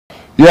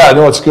Yeah,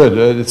 no, it's good.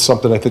 It's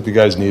something I think the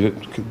guys need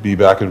it. Could be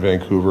back in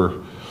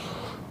Vancouver,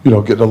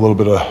 getting a little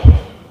bit of,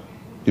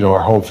 our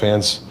home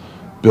fans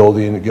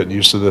building and getting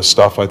used to this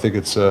stuff. I think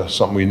it's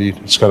something we need.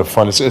 It's kind of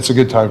fun. It's a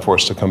good time for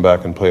us to come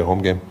back and play a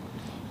home game.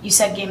 You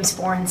said games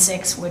 4 and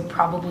 6 would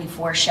probably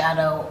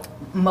foreshadow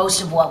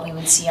most of what we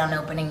would see on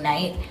opening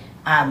night.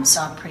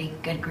 Saw a pretty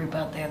good group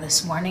out there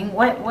this morning.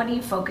 What are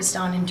you focused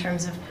on in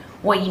terms of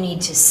what you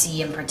need to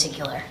see in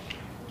particular?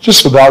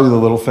 Just the value of the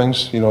little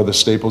things, the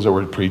staples that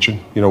we're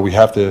preaching. We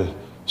have to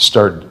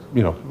start,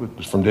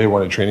 from day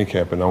one at training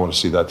camp, and I want to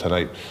see that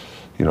tonight.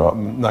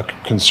 I'm not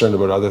concerned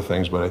about other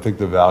things, but I think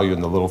the value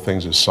in the little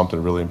things is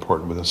something really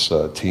important with this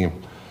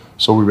team.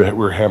 So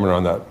we're hammering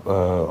on that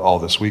all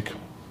this week.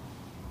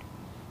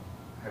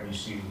 Have you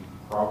seen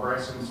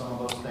progress in some of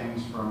those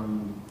things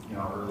from,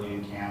 early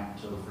in camp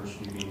to the first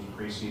few games of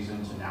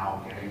preseason to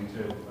now getting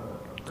to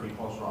a pretty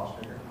close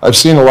roster here? I've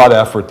seen a lot of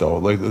effort, though.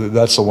 Like,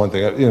 that's the one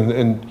thing.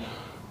 And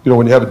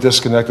when you have a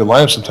disconnected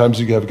lineup, sometimes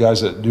you have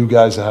new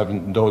guys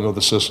that don't know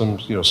the system.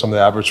 Some of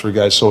the Abbotsford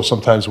guys. So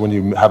sometimes when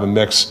you have a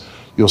mix,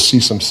 you'll see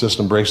some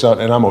system breaks out,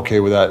 and I'm okay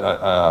with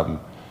that.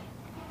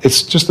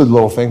 It's just the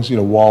little things,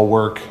 wall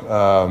work,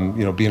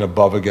 being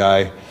above a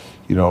guy,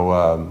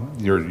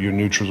 your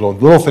neutral zone,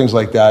 little things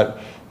like that.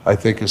 I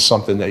think is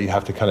something that you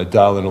have to kind of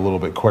dial in a little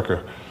bit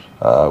quicker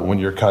when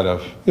you're kind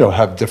of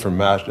have different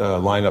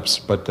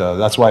lineups. But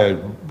that's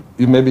why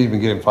maybe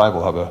even game 5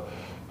 will have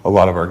a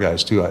lot of our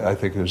guys too. I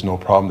think there's no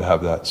problem to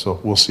have that. So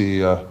we'll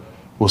see how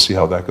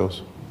that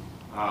goes.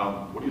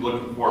 What are you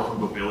looking for from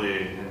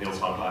Beauvillier and Niels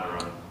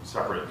Hoglander on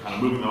separate, kind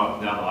of moving them up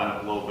and down the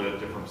lineup a little bit,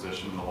 different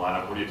position in the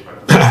lineup? What do you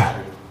expect them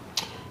to do?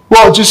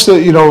 Well, just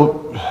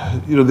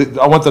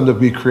I want them to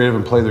be creative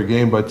and play their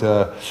game, but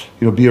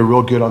be a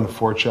real good on the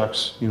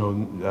forechecks.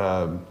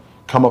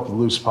 Come up with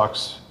loose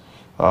pucks,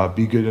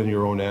 be good in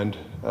your own end.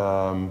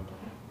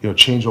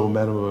 Change the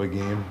momentum of a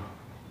game.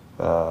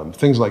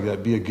 Things like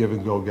that. Be a give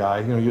and go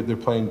guy. They're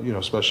playing.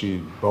 Especially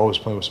Bo is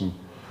playing with some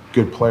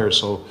good players.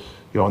 So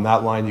on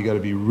that line, you got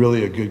to be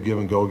really a good give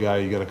and go guy.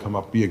 You got to come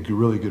up, be a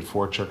really good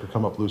forechecker,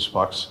 come up loose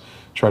pucks,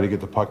 try to get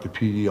the puck to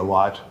PD a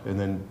lot, and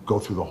then go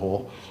through the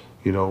hole.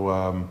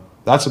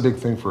 That's a big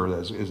thing for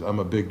us. Is I'm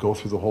a big go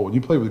through the hole. When you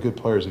play with good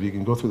players, if you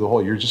can go through the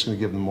hole, you're just going to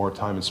give them more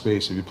time and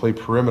space. If you play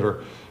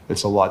perimeter,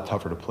 it's a lot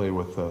tougher to play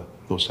with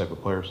those type of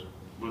players.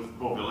 With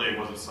Beauvillier,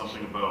 was it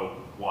something about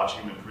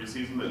watching him in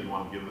preseason that you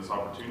wanted to give him this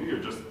opportunity,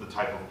 or just the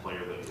type of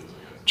player that he is, I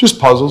guess? Just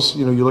puzzles.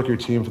 You look at your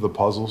team for the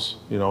puzzles.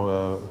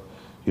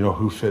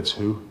 Who fits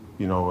who.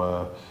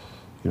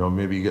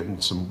 Maybe getting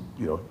some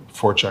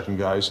forechecking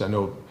guys. I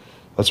know.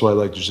 That's why I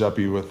like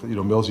Giuseppe with,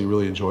 Millsy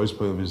really enjoys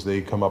playing them, is they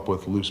come up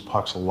with loose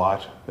pucks a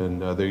lot,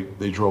 and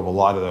they drove a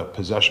lot of the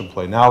possession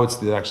play. Now it's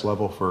the next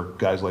level for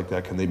guys like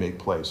that. Can they make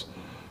plays,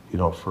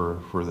 for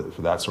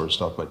that sort of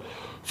stuff? But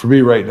for me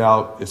right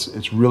now,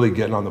 it's really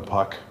getting on the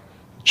puck,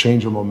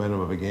 change the momentum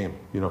of a game.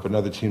 If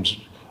another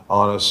team's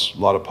on us, a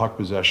lot of puck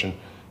possession,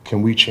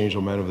 can we change the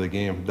momentum of the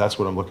game? That's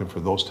what I'm looking for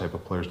those type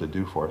of players to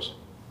do for us.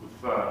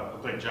 With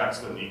like Jack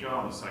Stanika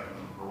on the second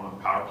or one of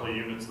the power play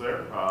units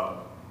there,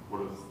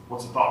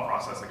 what's the thought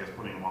process, I guess,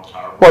 putting him on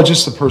power play? Well,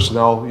 just the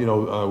personnel.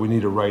 We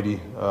need a righty.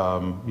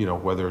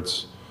 Whether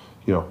it's,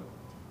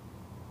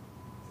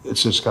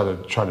 it's just kind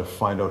of trying to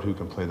find out who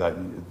can play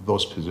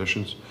those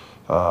positions.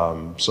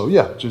 So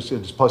yeah,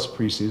 just plus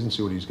preseason,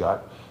 see what he's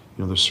got.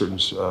 There's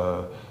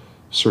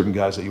certain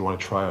guys that you want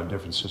to try on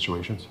different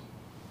situations.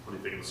 What do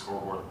you think of the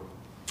scoreboard?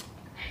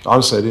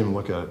 Honestly, I didn't even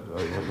look at it.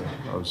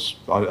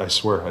 I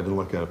swear I didn't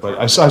look at it, but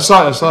I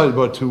saw it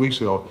about 2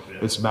 weeks ago. Yeah.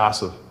 It's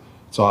massive.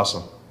 It's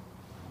awesome.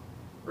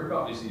 Rick,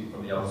 obviously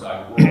from the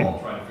outside, we're all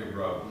trying to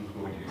figure out who's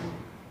going to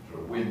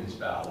sort of win this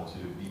battle to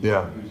be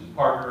Hughes'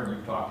 partner, and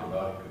you've talked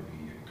about it could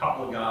be a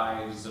couple of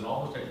guys and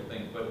all those types of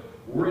things, but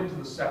we're into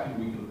the second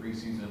week of the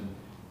preseason,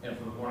 and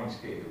for the morning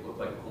skate, it looked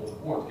like Cole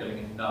Ford's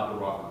getting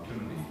another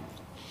opportunity.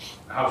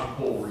 How should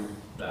Cole read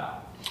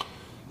that?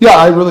 Yeah,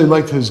 I really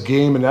liked his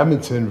game in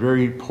Edmonton,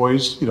 very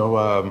poised.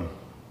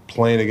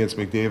 Playing against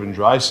McDavid and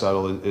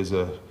Draisaitl is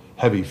a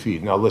heavy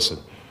feat. Now listen,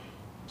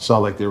 it's not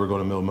like they were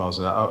going a million miles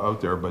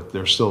out there, but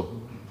they're still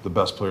the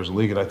best players in the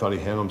league, and I thought he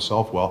handled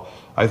himself well.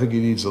 I think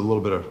he needs a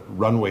little bit of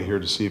runway here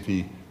to see if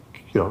he's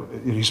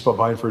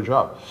vying for a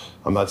job.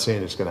 I'm not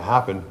saying it's going to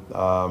happen,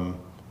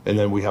 and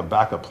then we have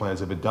backup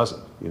plans if it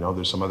doesn't.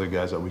 There's some other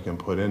guys that we can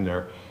put in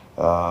there,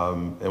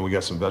 and we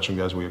got some veteran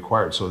guys we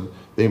acquired, so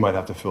they might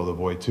have to fill the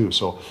void too.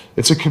 So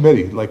it's a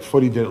committee, like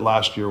Footy did it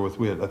last year. I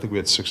think we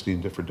had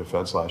 16 different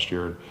defense last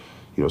year.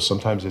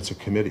 Sometimes it's a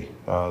committee,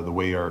 the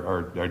way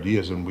our D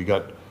is, and we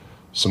got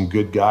some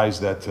good guys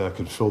that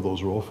can fill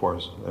those roles for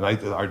us. And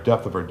our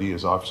depth of our D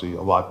is obviously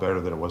a lot better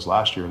than it was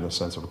last year in the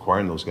sense of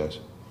acquiring those guys.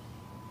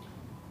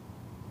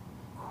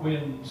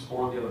 Quinn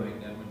scored the other night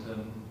in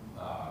Edmonton,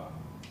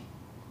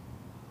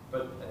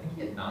 but I think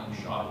he had 9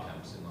 shot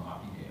attempts in the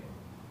hockey game.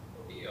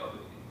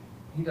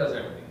 He does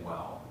everything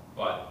well,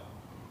 but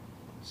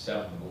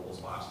 7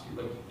 goals last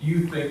year. Do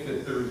you think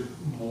that there's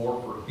more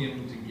for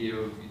him to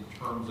give in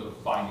terms of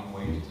finding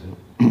ways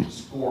to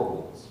score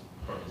goals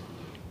from his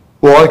position?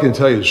 Well, all I can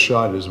tell you, his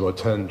shot is about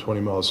 10,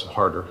 20 miles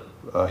harder.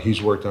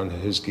 He's worked on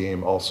his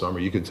game all summer.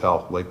 You can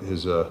tell, like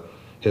his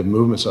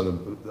movements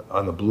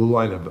on the blue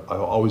line have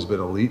always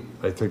been elite.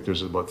 I think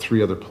there's about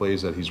 3 other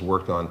plays that he's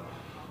worked on,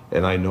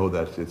 and I know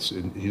that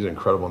he's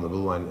incredible on the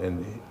blue line.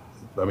 And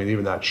I mean,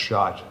 even that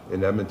shot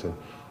in Edmonton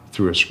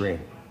through a screen,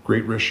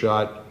 great wrist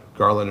shot,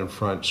 Garland in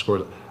front,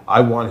 scores.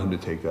 I want him to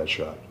take that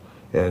shot.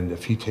 And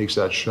if he takes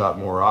that shot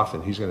more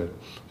often,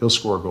 he'll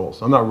score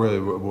goals. I'm not really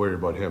worried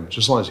about him,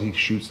 just as long as he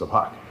shoots the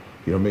puck.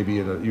 You know, maybe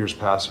in the years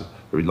past,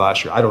 or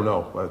last year, I don't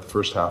know, the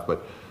first half,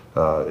 but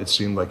it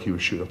seemed like he was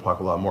shooting the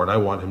puck a lot more. And I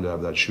want him to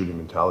have that shooting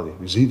mentality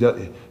because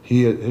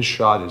his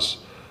shot is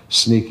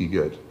sneaky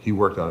good. He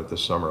worked on it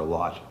this summer a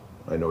lot.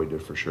 I know he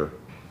did for sure.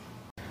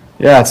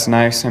 Yeah, it's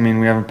nice. I mean,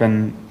 we haven't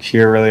been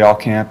here really all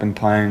camp and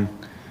playing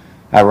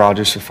at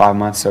Rogers for 5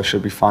 months, so it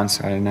should be fun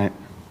Saturday night.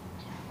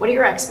 What are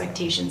your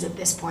expectations at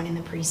this point in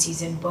the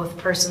preseason, both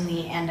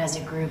personally and as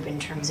a group, in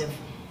terms of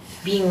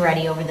being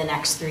ready over the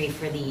next 3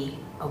 for the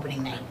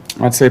opening night?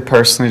 I'd say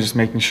personally just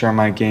making sure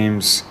my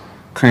game's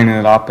cleaning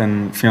it up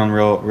and feeling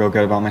real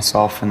good about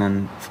myself. And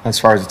then as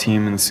far as the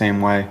team, in the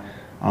same way,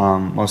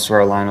 most of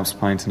our lineup's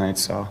playing tonight,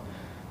 so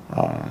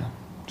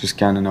just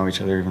getting to know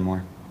each other even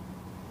more.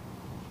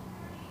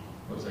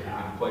 Looks like you're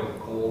going to play with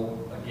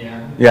Cole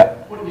again. Yeah.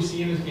 What did you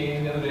see in his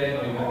game the other day?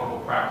 I know you had a couple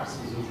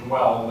practices as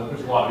well, but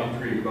there's a lot of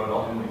intrigue about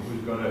ultimately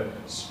who's going to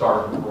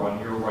start over on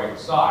your right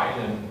side,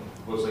 and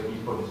looks like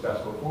he's put his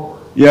best foot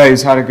forward. Yeah,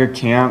 he's had a good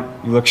camp.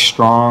 He looks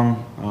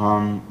strong,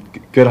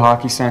 good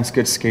hockey sense,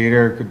 good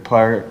skater, good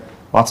player,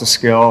 lots of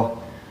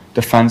skill,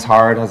 defends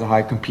hard, has a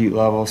high compete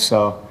level.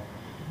 So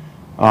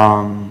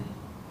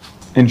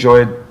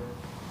enjoyed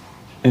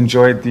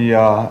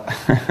the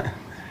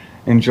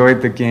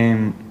enjoyed the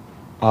game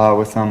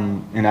with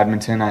him in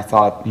Edmonton. I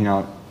thought, you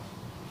know,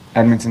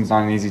 Edmonton's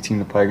not an easy team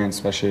to play against,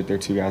 especially with their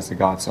 2 guys they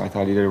got. So I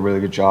thought he did a really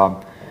good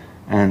job,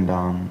 and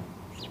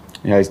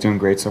yeah, he's doing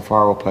great so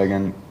far. We'll play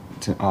again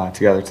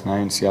together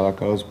tonight and see how that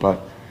goes.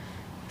 But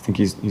I think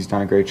he's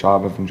done a great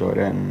job. I've enjoyed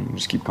it, and we'll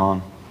just keep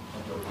going.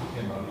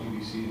 Him on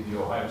UBC,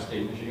 the Ohio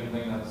State, Michigan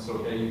thing, that's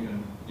okay. You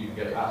can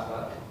get past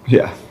that.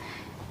 Yeah.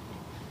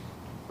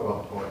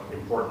 About the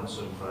importance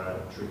of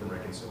Truth and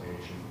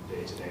Reconciliation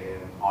Day today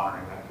and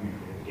honoring that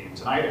community in the game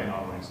tonight and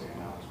on Wednesday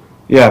and now this week.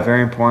 Yeah,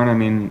 very important. I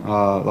mean,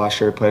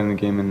 last year I played in the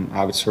game in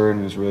Abbotsford,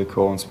 and it was really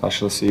cool and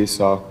special to see.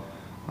 So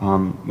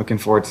looking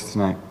forward to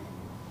tonight.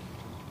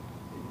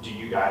 Do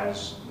you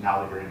guys,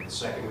 now that you're in the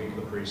second week of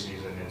the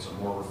preseason, it's a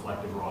more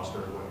reflective roster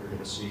of what you're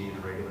going to see in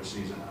the regular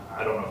season?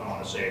 I don't know if I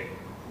want to say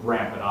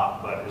ramp it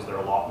up, but is there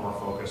a lot more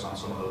focus on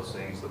some of those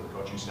things that the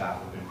coaching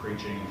staff have been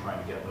preaching and trying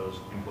to get those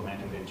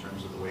implemented in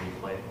terms of the way you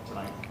play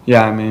tonight?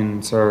 Yeah, I mean,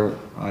 it's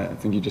I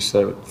think you just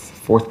said it,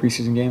 4th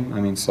preseason game.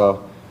 I mean,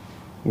 so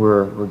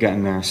we're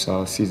getting there.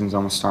 So season's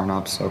almost starting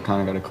up. So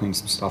kind of got to clean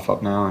some stuff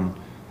up now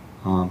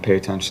and pay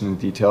attention to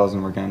the details.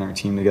 And we're getting our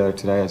team together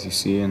today, as you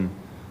see. And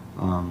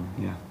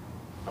yeah.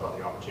 How about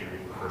the opportunity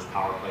for the first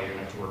power play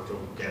unit to work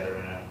together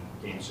in a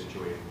game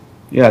situation?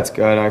 Yeah, it's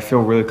good. I feel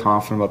really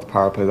confident about the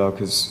power play, though,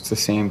 because it's the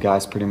same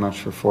guys pretty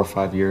much for 4 or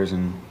 5 years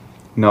and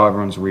know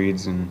everyone's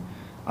reads. And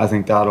I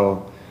think that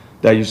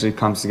usually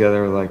comes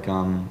together like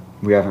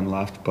we haven't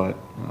left, but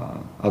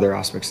other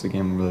aspects of the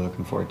game I'm really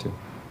looking forward to.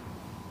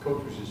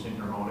 Coach was just in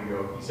here a moment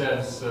ago. He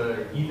says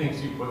he thinks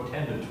you put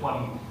 10 to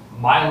 20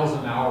 miles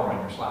an hour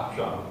on your slap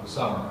shot over the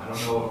summer. I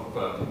don't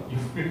know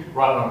if you've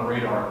brought it on the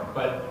radar,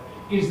 but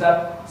is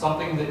that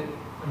something that,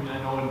 I mean,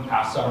 I know in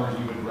past summers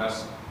you've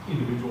addressed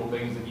individual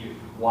things that you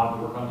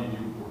wanted to work on. Did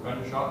you work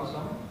on your shot this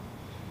summer?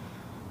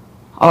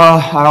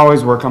 I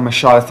always work on my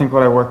shot. I think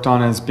what I worked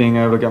on is being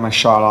able to get my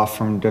shot off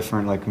from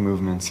different like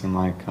movements and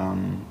like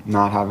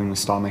not having to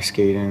stop my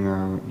skating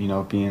or, you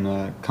know, be in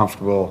a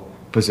comfortable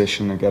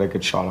position to get a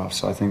good shot off.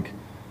 So I think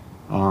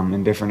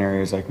in different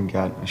areas I can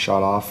get a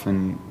shot off,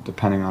 and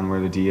depending on where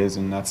the D is,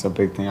 and that's a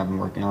big thing I've been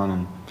working on,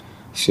 and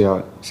see how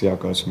it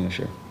goes for me this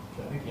year.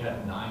 I think you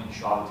had 9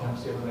 shot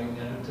attempts the other night in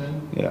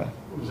Edmonton. Yeah.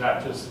 Was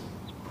that just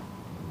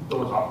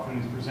those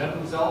opportunities present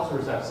themselves, or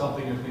is that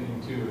something you're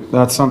thinking too?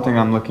 That's something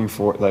I'm looking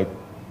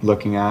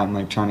at and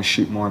like trying to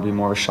shoot more, be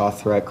more of a shot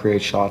threat,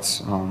 create shots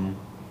and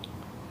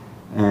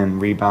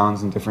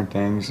rebounds and different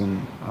things.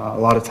 And a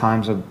lot of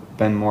times I've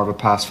been more of a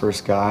pass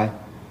first guy.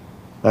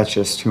 That's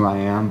just who I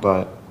am.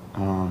 But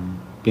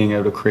being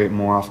able to create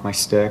more off my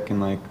stick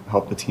and like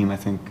help the team, I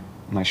think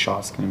my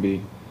shot's going to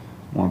be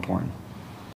more important.